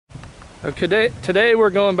Okay, today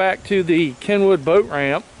we're going back to the Kenwood boat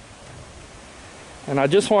ramp, and I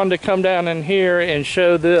just wanted to come down in here and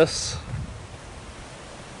show this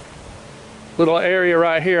little area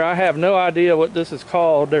right here. I have no idea what this is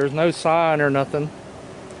called. There's no sign or nothing,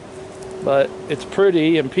 but it's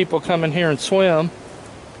pretty, and people come in here and swim,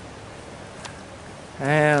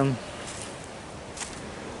 and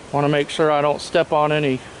want to make sure I don't step on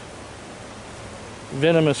any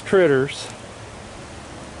venomous critters.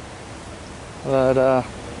 But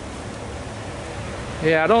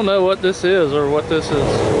yeah, I don't know what this is or what this is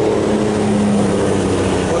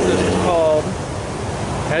called.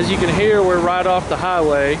 As you can hear, we're right off the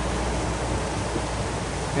highway,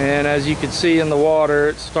 and as you can see in the water,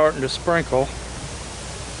 it's starting to sprinkle.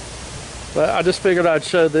 But I just figured I'd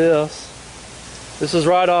show this. This is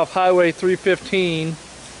right off Highway 315,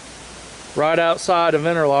 right outside of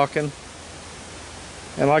Interlaken.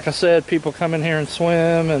 And like I said, people come in here and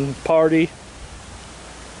swim and party,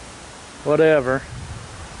 whatever.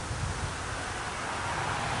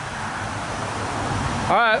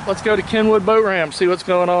 All right, let's go to Kenwood boat ramp, see what's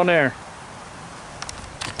going on there.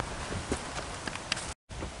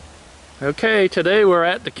 Okay, today we're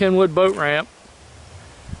at the Kenwood boat ramp.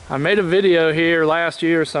 I made a video here last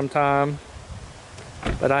year sometime,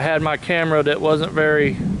 but I had my camera that wasn't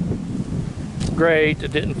very great.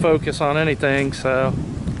 It didn't focus on anything, so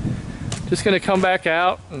just gonna come back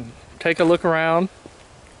out and take a look around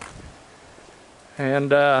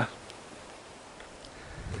and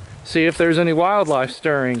see if there's any wildlife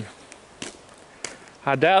stirring.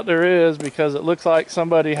 I doubt there is, because it looks like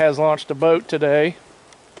somebody has launched a boat today,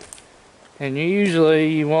 and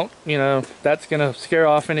you won't, you know, that's gonna scare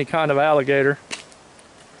off any kind of alligator,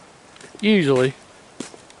 usually.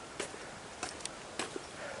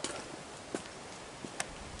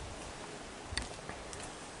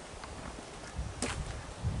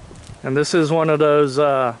 And this is one of those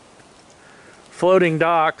floating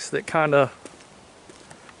docks that kind of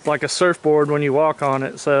like a surfboard when you walk on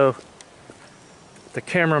it, so the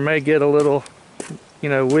camera may get a little, you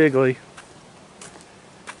know, wiggly.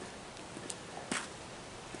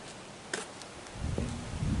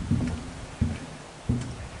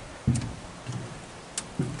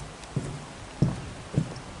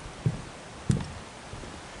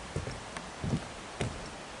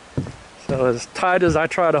 So as tight as I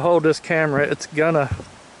try to hold this camera, it's gonna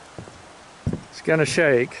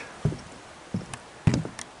shake.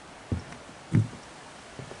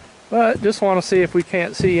 But just want to see if we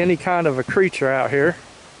can't see any kind of a creature out here.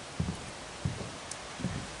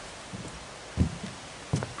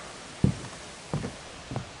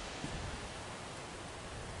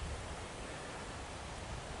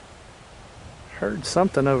 Heard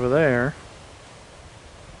something over there.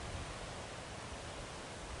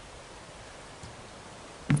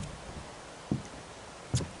 You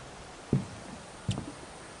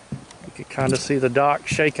can kind of see the dock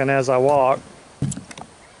shaking as I walk.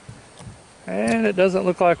 And it doesn't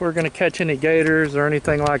look like we're going to catch any gators or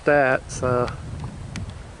anything like that, so.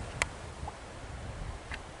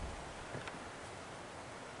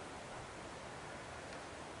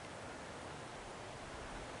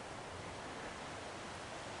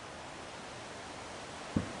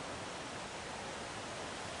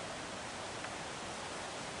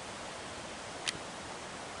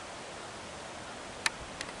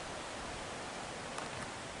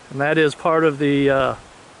 And that is part of the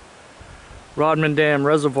Rodman Dam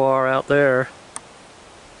Reservoir out there.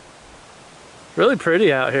 Really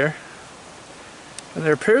pretty out here. And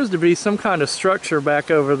there appears to be some kind of structure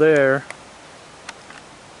back over there,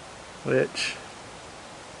 which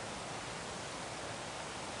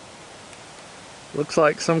looks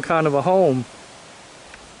like some kind of a home.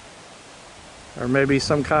 Or maybe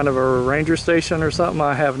some kind of a ranger station or something,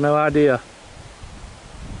 I have no idea.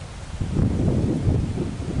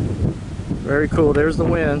 Very cool. There's the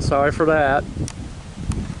wind, sorry for that.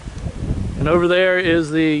 And over there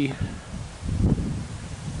is the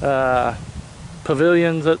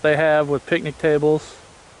pavilions that they have with picnic tables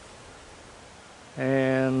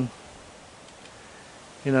and,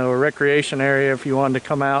 you know, a recreation area. If you wanted to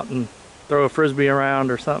come out and throw a frisbee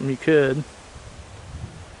around or something, you could.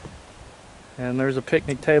 And there's a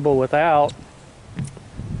picnic table without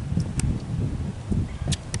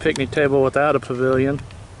a pavilion.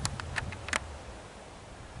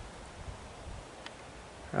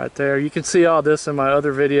 Right there. You can see all this in my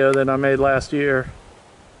other video that I made last year.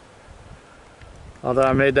 Although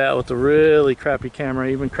I made that with a really crappy camera,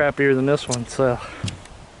 even crappier than this one. So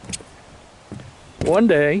one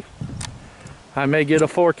day I may get a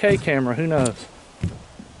 4K camera, who knows.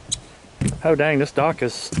 Oh dang, this dock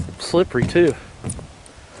is slippery too.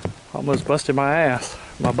 Almost busted my ass,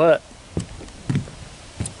 my butt.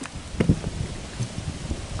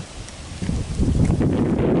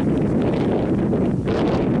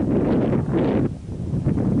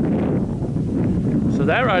 So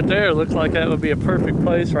that right there looks like that would be a perfect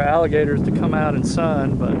place for alligators to come out and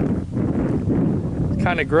sun, but it's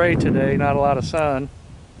kind of gray today, not a lot of sun.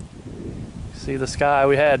 See the sky,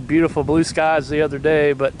 we had beautiful blue skies the other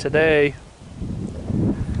day, but today,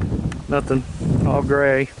 nothing, all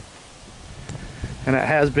gray. And it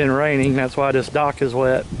has been raining, that's why this dock is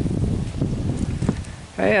wet.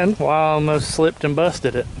 And well, I almost slipped and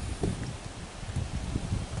busted it.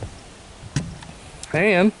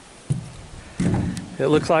 And it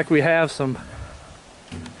looks like we have some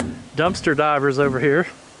dumpster divers over here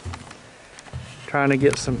trying to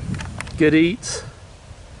get some good eats.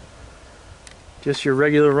 Just your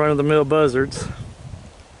regular run-of-the-mill buzzards.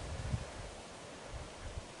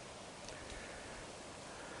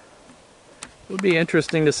 It would be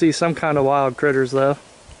interesting to see some kind of wild critters though.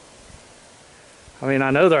 I mean, I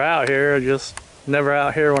know they're out here, just never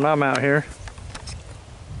out here when I'm out here.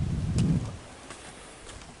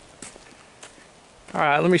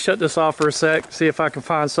 Alright, let me shut this off for a sec, see if I can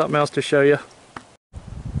find something else to show you.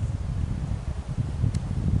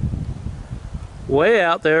 Way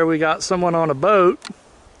out there we got someone on a boat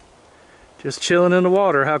just chilling in the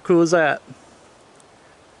water. How cool is that?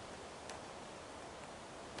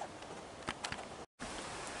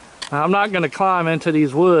 Now, I'm not going to climb into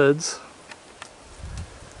these woods,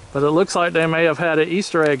 but it looks like they may have had an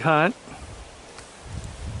Easter egg hunt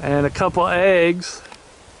and a couple eggs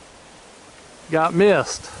got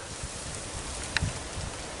missed.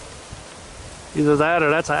 Either that or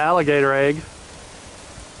that's an alligator egg.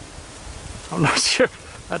 I'm not sure.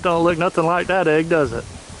 That don't look nothing like that egg, does it?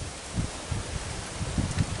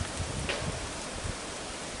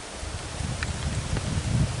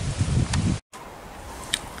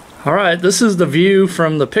 Alright, this is the view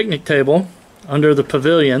from the picnic table under the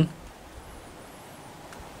pavilion.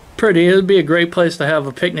 Pretty. It would be a great place to have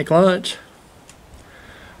a picnic lunch.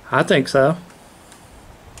 I think so.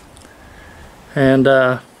 And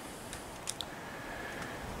yeah,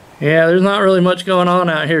 there's not really much going on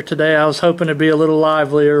out here today. I was hoping to be a little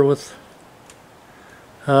livelier with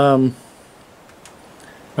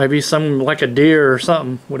maybe some, like a deer or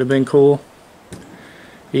something would have been cool.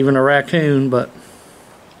 Even a raccoon, but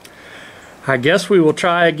I guess we will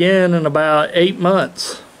try again in about 8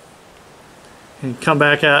 months and come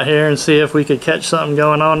back out here and see if we could catch something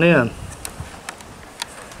going on then.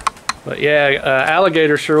 But yeah,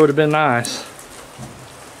 alligator sure would have been nice.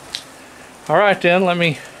 Alright then, let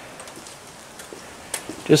me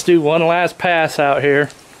just do one last pass out here,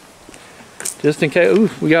 just in case. Ooh,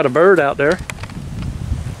 we got a bird out there.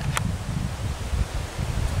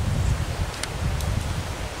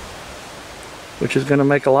 Which is going to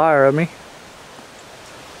make a liar of me.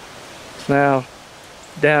 It's now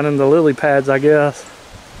down in the lily pads, I guess.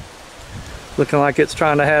 Looking like it's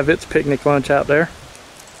trying to have its picnic lunch out there.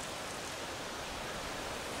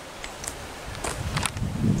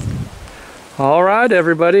 Alright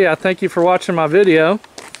everybody, I thank you for watching my video.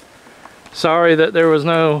 Sorry that there was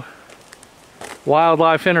no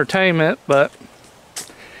wildlife entertainment, but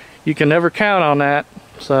you can never count on that.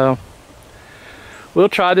 So we'll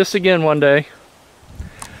try this again one day.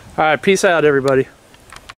 Alright, peace out everybody.